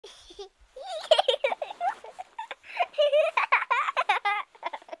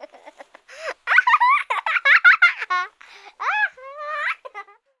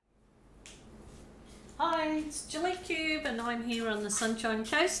I'm here on the Sunshine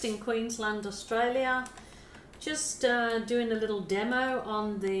Coast in Queensland, Australia. Just doing a little demo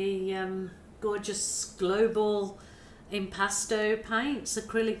on the gorgeous global impasto paints,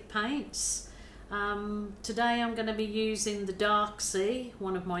 acrylic paints. Today I'm going to be using the Dark Sea,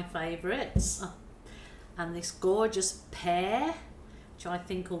 one of my favourites, and this gorgeous pear, which I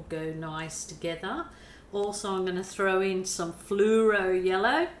think will go nice together. Also I'm going to throw in some fluoro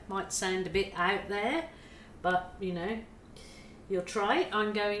yellow, might sound a bit out there, but you know, you'll try it.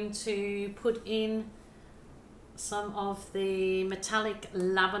 I'm going to put in some of the metallic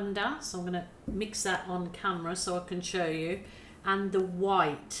lavender, so I'm going to mix that on camera so I can show you, and the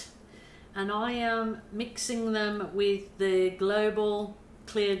white, and I am mixing them with the global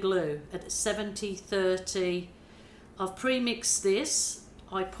clear glue at 70-30. I've pre-mixed this.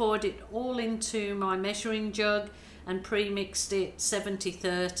 I poured it all into my measuring jug and pre-mixed it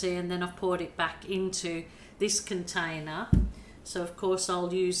 70-30, and then I've poured it back into this container. So of course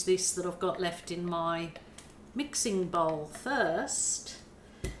I'll use this that I've got left in my mixing bowl first,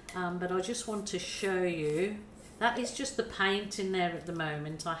 but I just want to show you that is just the paint in there at the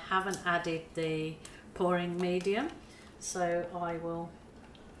moment. I haven't added the pouring medium, so I will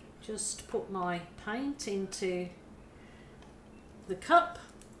just put my paint into the cup.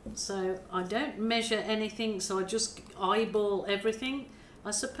 So I don't measure anything, so I just eyeball everything. I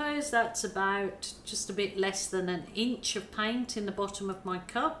suppose that's about just a bit less than an inch of paint in the bottom of my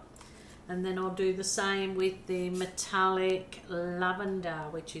cup, and then I'll do the same with the metallic lavender,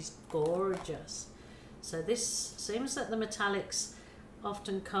 which is gorgeous. So this seems that the metallics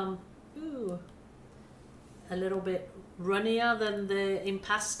often come a little bit runnier than the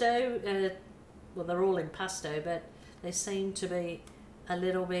impasto. Well, they're all impasto, but they seem to be a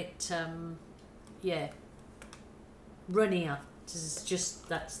little bit runnier. This is just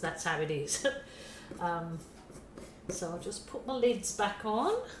that's how it is. So I'll just put my lids back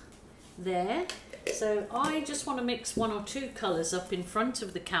on there. So I just want to mix one or two colours up in front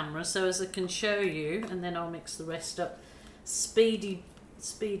of the camera so as I can show you, and then I'll mix the rest up speedy.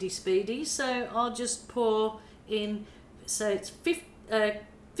 So I'll just pour in, so it's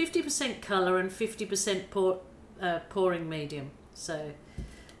 50% colour and 50% pouring medium. So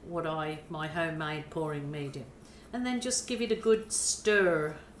my homemade pouring medium, and then just give it a good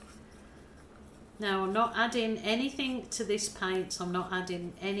stir. Now I'm not adding anything to this paint. I'm not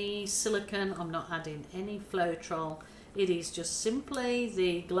adding any silicone, I'm not adding any Floetrol. It is just simply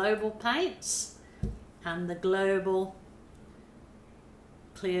the global paints and the global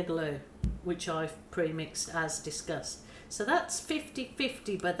clear glue, which I've pre-mixed as discussed. So that's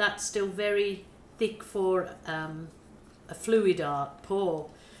 50-50, but that's still very thick for a fluid art pour.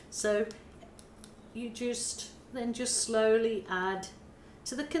 So you just slowly add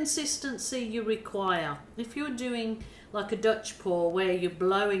to the consistency you require. If you're doing like a Dutch pour where you're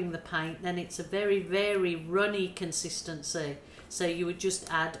blowing the paint, then it's a very, very runny consistency. So you would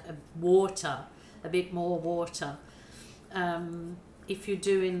just add a bit more water. If you're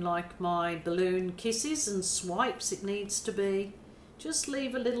doing like my balloon kisses and swipes, it needs to be, just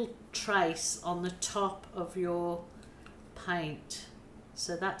leave a little trace on the top of your paint.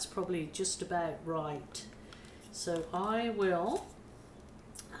 So that's probably just about right. So I will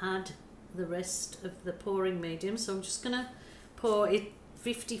add the rest of the pouring medium. So I'm just going to pour it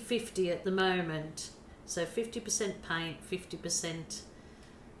 50-50 at the moment. So 50% paint, 50%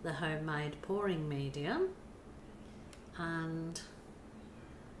 the homemade pouring medium. And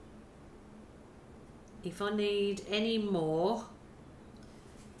if I need any more,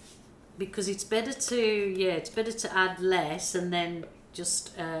 because it's better to add less and then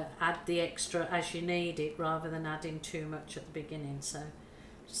just add the extra as you need it, rather than adding too much at the beginning. So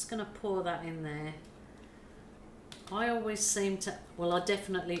just going to pour that in there. I always seem to, well, I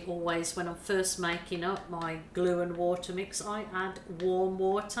definitely always, when I'm first making up my glue and water mix, I add warm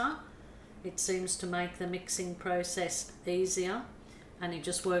water. It seems to make the mixing process easier, and it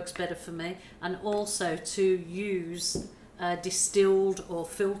just works better for me. And also to use distilled or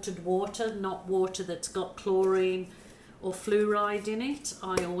filtered water, not water that's got chlorine or fluoride in it.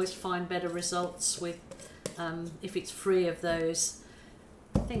 I always find better results with if it's free of those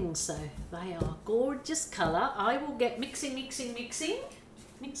things. So they are gorgeous colour. I will get mixing.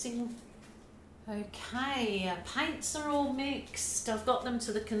 Okay, paints are all mixed. I've got them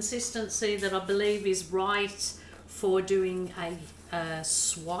to the consistency that I believe is right for doing a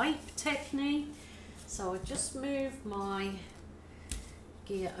swipe technique. So I just move my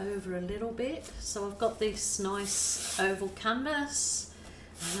gear over a little bit. So I've got this nice oval canvas,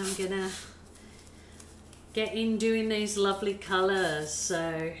 and I'm gonna get in doing these lovely colours.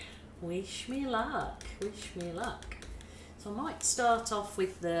 So wish me luck, wish me luck. So I might start off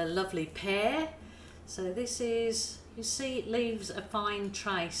with the lovely pear. So this is, you see it leaves a fine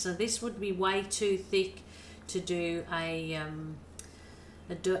trace. So this would be way too thick to do a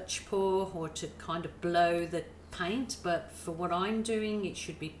Dutch pour or to kind of blow the paint, but for what I'm doing it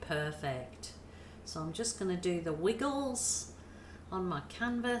should be perfect. So I'm just going to do the wiggles on my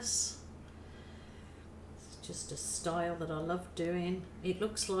canvas. It's just a style that I love doing. It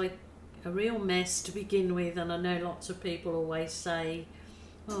looks like a real mess to begin with, and I know lots of people always say,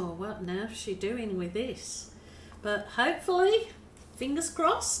 oh, what on earth is she doing with this? But hopefully, fingers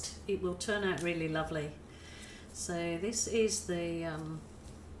crossed, it will turn out really lovely. So this is the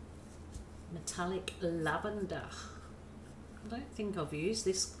metallic lavender. I don't think I've used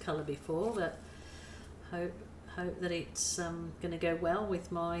this colour before, but hope that it's going to go well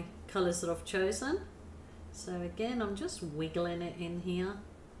with my colours that I've chosen. So again, I'm just wiggling it in here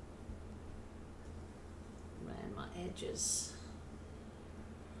around my edges.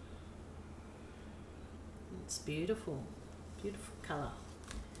 It's beautiful, beautiful colour.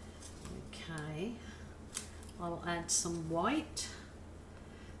 Okay, I'll add some white.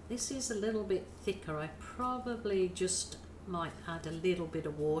 This is a little bit thicker. I probably just might add a little bit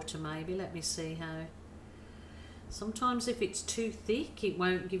of water maybe. Let me see how. Sometimes if it's too thick it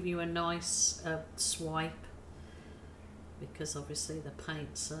won't give you a nice swipe, because obviously the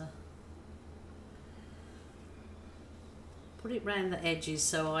paints are. Put it round the edges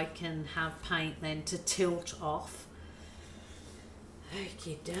so I can have paint then to tilt off.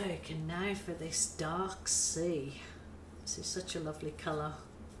 Okie doke, and now for this dark sea. This is such a lovely colour.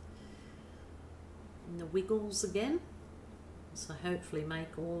 And the wiggles again, so hopefully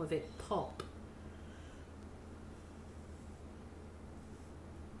make all of it pop.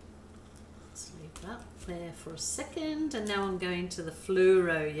 Let's leave that there for a second, and now I'm going to the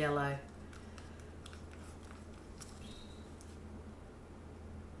fluoro yellow.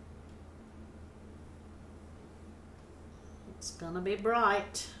 It's gonna be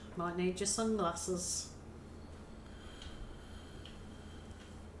bright, might need your sunglasses.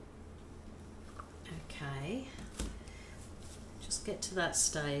 Okay, just get to that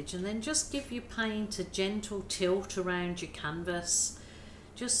stage and then just give your paint a gentle tilt around your canvas,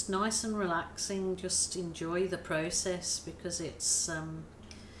 just nice and relaxing. Just enjoy the process, because it's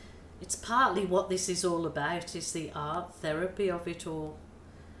partly what this is all about, is the art therapy of it all.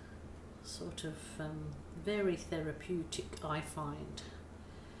 Sort of very therapeutic, I find.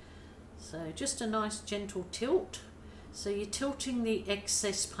 So just a nice gentle tilt. So you're tilting the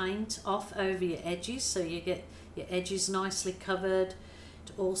excess paint off over your edges, so you get your edges nicely covered,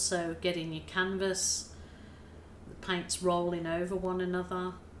 to also getting your canvas, the paint's rolling over one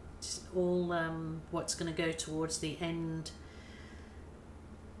another. It's all what's going to go towards the end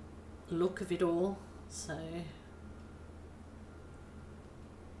look of it all. So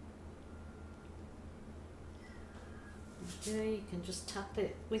you can just tap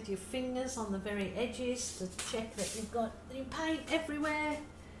it with your fingers on the very edges to check that you've got your paint everywhere.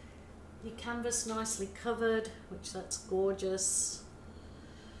 Your canvas nicely covered, which that's gorgeous.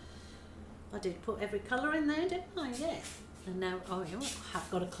 I did put every colour in there, didn't I? Yeah. And now, oh,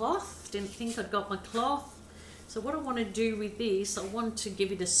 I've got a cloth. Didn't think I'd got my cloth. So what I want to do with this, I want to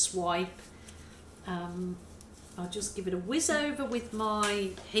give it a swipe. I'll just give it a whiz over with my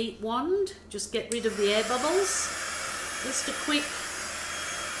heat wand. Just get rid of the air bubbles. Just a quick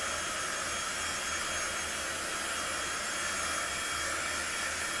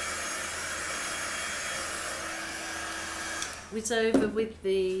whiz over with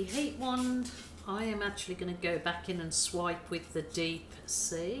the heat wand. I am actually going to go back in and swipe with the deep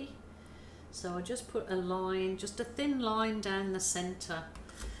sea. So I just put a line, just a thin line down the centre,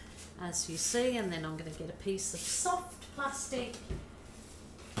 as you see, and then I'm going to get a piece of soft plastic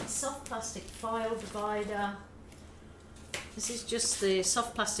file divider. This is just the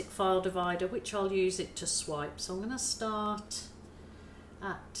soft plastic file divider, which I'll use it to swipe. So I'm going to start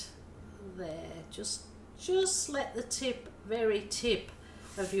at there. Just let the very tip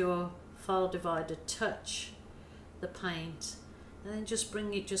of your file divider touch the paint, and then just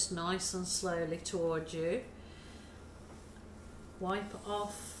bring it just nice and slowly towards you. Wipe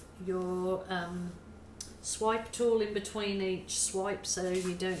off your swipe tool in between each swipe so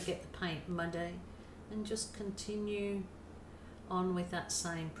you don't get the paint muddy, and just continue on with that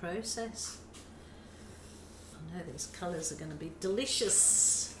same process. I know these colours are going to be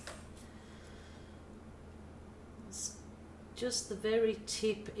delicious. It's just the very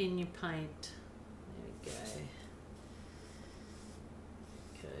tip in your paint. There we go.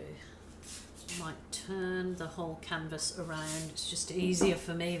 Okay. Might turn the whole canvas around. It's just easier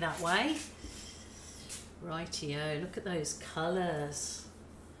for me that way. Rightio, look at those colours.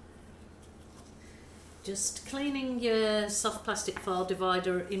 Just cleaning your soft plastic file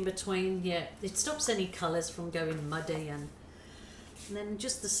divider in between, yeah, it stops any colours from going muddy, and then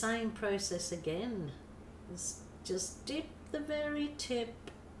just the same process again. Just dip the very tip,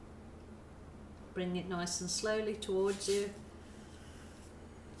 bring it nice and slowly towards you.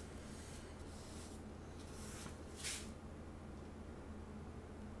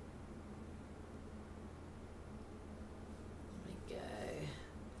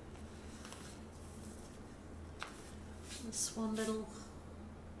 This one little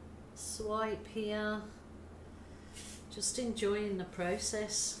swipe here, just enjoying the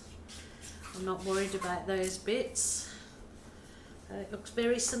process. I'm not worried about those bits. It looks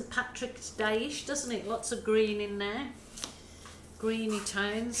very St. Patrick's Day-ish, doesn't it? Lots of green in there, greeny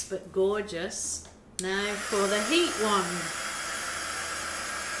tones, but gorgeous. Now for the heat one,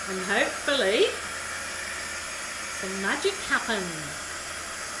 and hopefully some magic happens.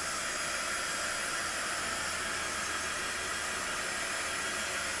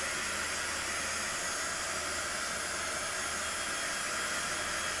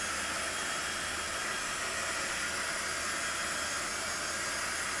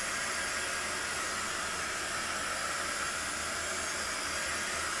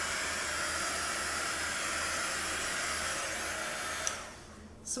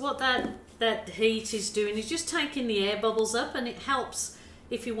 So what that heat is doing is just taking the air bubbles up, and it helps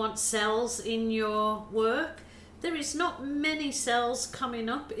if you want cells in your work. There is not many cells coming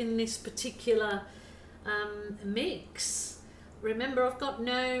up in this particular mix. Remember, I've got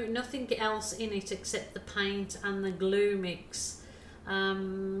nothing else in it except the paint and the glue mix.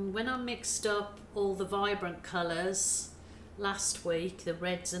 When I mixed up all the vibrant colours last week, the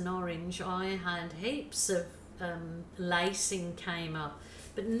reds and orange, I had heaps of lacing came up,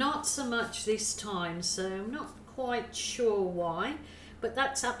 but not so much this time, so I'm not quite sure why, but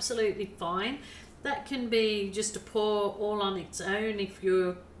that's absolutely fine. That can be just a pour all on its own if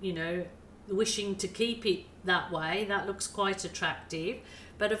you're, you know, wishing to keep it that way. That looks quite attractive,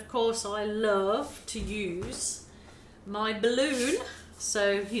 but of course I love to use my balloon,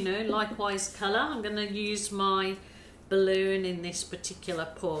 so, you know, likewise colour. I'm going to use my balloon in this particular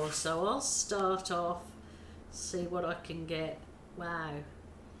pour, so I'll start off, see what I can get. Wow,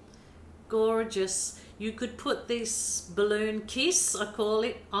 gorgeous. You could put this balloon kiss, I call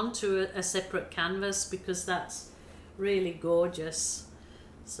it, onto a separate canvas because that's really gorgeous.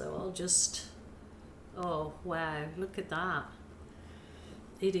 So I'll just, oh wow, look at that.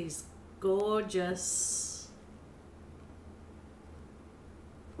 It is gorgeous.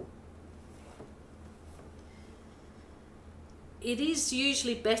 It is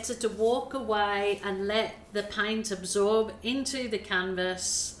usually better to walk away and let the paint absorb into the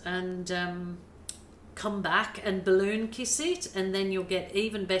canvas and come back and balloon kiss it, and then you'll get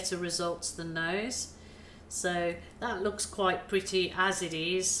even better results than those. So that looks quite pretty as it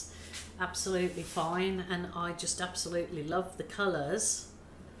is, absolutely fine, and I just absolutely love the colours.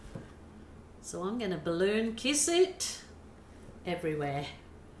 So I'm going to balloon kiss it everywhere.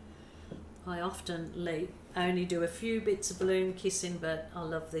 I often only do a few bits of balloon kissing, but I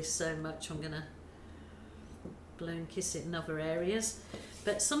love this so much I'm going to balloon kiss it in other areas.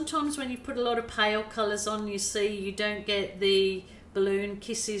 But sometimes when you put a lot of pale colours on, you see you don't get the balloon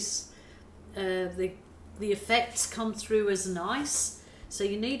kisses, the effects come through as nice. So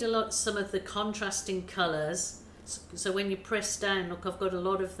you need some of the contrasting colours. So when you press down, look, I've got a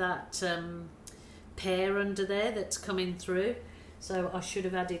lot of that pear under there that's coming through. So I should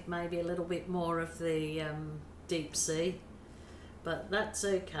have added maybe a little bit more of the deep sea, but that's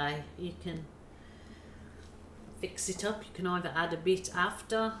okay. You can fix it up. You can either add a bit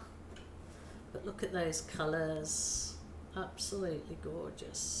after, but look at those colours, absolutely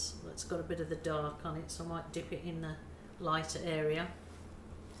gorgeous. Well, it's got a bit of the dark on it, so I might dip it in the lighter area.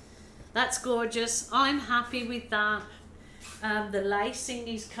 That's gorgeous. I'm happy with that. The lacing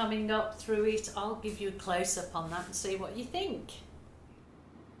is coming up through it. I'll give you a close-up on that and see what you think.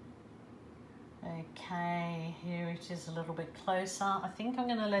 Okay, here it is a little bit closer. I think I'm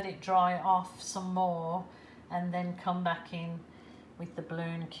going to let it dry off some more and then come back in with the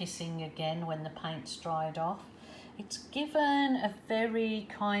balloon kissing again when the paint's dried off. It's given a very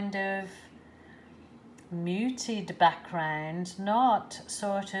kind of muted background, not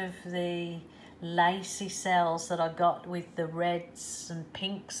sort of the lacy cells that I got with the reds and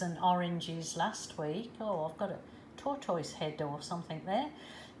pinks and oranges last week. Oh, I've got a tortoise head or something there.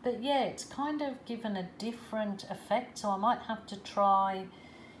 But yeah, it's kind of given a different effect, so I might have to try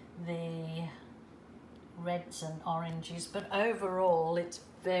the reds and oranges, but overall it's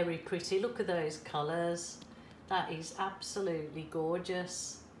very pretty. Look at those colours. That is absolutely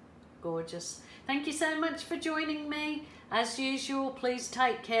gorgeous. Gorgeous. Thank you so much for joining me. As usual, please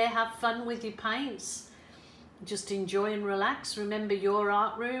take care, have fun with your paints. Just enjoy and relax. Remember, your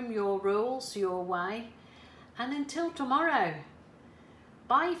art room, your rules, your way. And until tomorrow,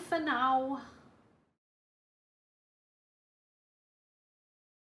 bye for now.